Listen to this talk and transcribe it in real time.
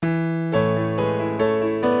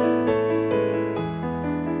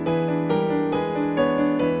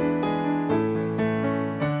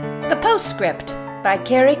Postscript by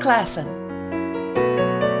Carrie Klassen.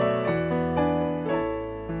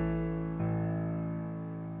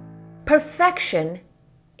 Perfection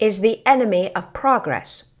is the enemy of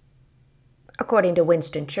progress, according to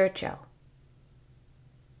Winston Churchill.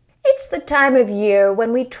 It's the time of year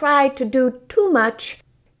when we try to do too much,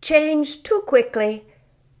 change too quickly.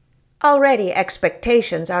 Already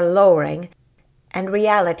expectations are lowering, and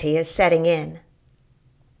reality is setting in.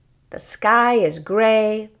 The sky is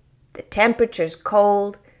gray, the temperature's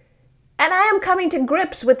cold, and I am coming to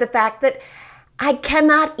grips with the fact that I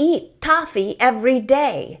cannot eat toffee every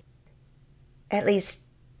day. At least,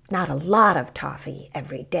 not a lot of toffee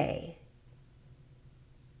every day.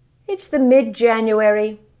 It's the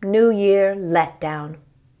mid-January, New Year letdown.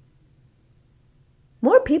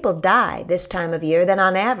 More people die this time of year than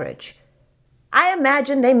on average. I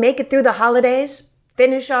imagine they make it through the holidays,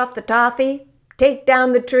 finish off the toffee, take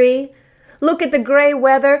down the tree, look at the gray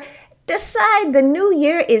weather, decide the new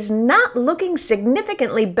year is not looking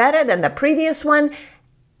significantly better than the previous one,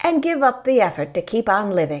 and give up the effort to keep on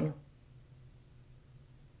living.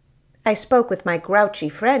 I spoke with my grouchy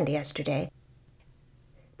friend yesterday.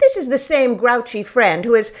 This is the same grouchy friend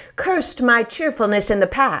who has cursed my cheerfulness in the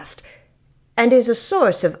past and is a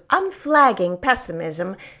source of unflagging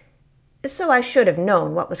pessimism, so I should have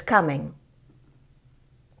known what was coming.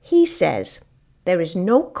 He says there is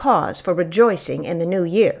no cause for rejoicing in the new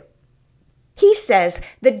year. He says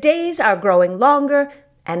the days are growing longer,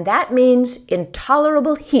 and that means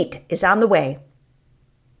intolerable heat is on the way.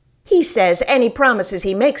 He says any promises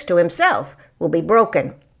he makes to himself will be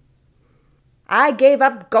broken. I gave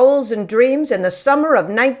up goals and dreams in the summer of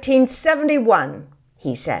 1971,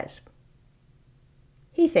 he says.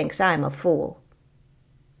 He thinks I'm a fool.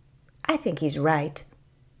 I think he's right.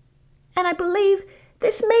 And I believe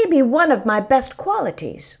this may be one of my best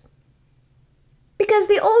qualities. Because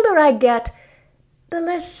the older I get, the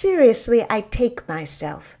less seriously I take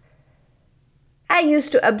myself. I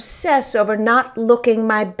used to obsess over not looking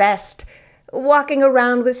my best, walking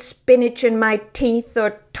around with spinach in my teeth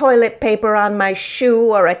or toilet paper on my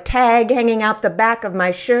shoe or a tag hanging out the back of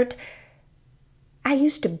my shirt. I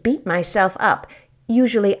used to beat myself up,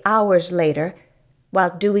 usually hours later,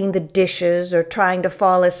 while doing the dishes or trying to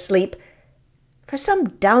fall asleep, for some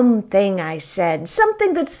dumb thing I said,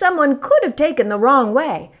 something that someone could have taken the wrong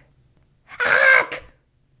way. "Ack!"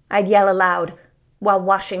 I'd yell aloud while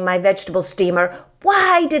washing my vegetable steamer.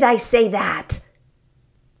 Why did I say that?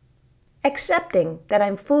 Accepting that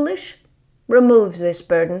I'm foolish removes this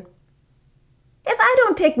burden. If I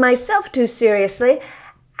don't take myself too seriously,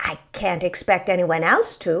 I can't expect anyone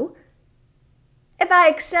else to. If I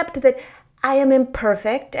accept that I am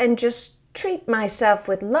imperfect and just treat myself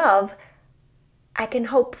with love, I can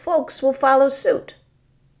hope folks will follow suit.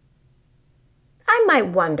 I might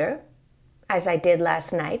wonder, as I did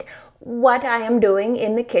last night, what I am doing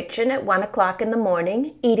in the kitchen at 1 o'clock in the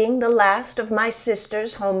morning, eating the last of my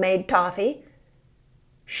sister's homemade toffee.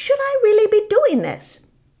 Should I really be doing this?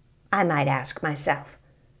 I might ask myself.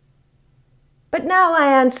 But now I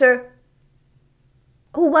answer,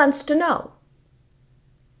 who wants to know?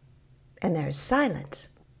 And there's silence.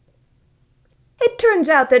 It turns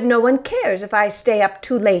out that no one cares if I stay up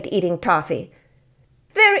too late eating toffee.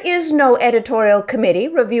 There is no editorial committee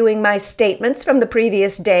reviewing my statements from the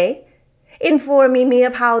previous day, informing me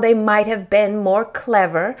of how they might have been more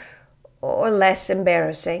clever or less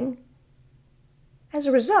embarrassing. As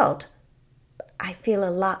a result, I feel a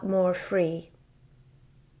lot more free.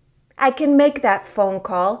 I can make that phone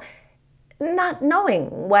call, not knowing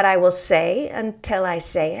what I will say until I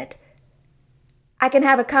say it. I can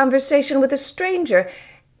have a conversation with a stranger,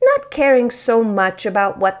 not caring so much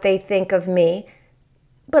about what they think of me,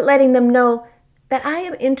 but letting them know that I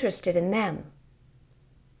am interested in them.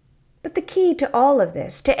 But the key to all of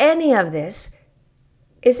this, to any of this,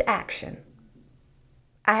 is action.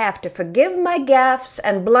 I have to forgive my gaffes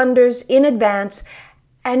and blunders in advance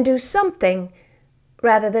and do something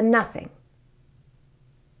rather than nothing.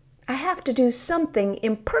 I have to do something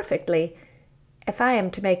imperfectly if I am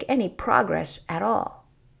to make any progress at all.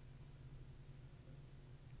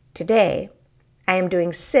 Today, I am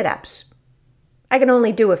doing sit-ups. I can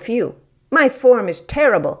only do a few. My form is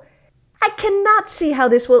terrible. I cannot see how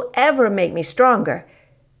this will ever make me stronger.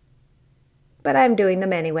 But I'm doing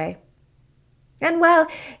them anyway. And while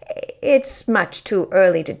it's much too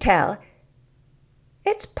early to tell,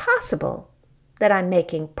 it's possible that I'm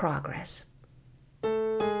making progress.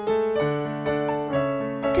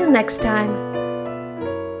 Till next time,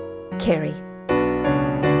 Carrie.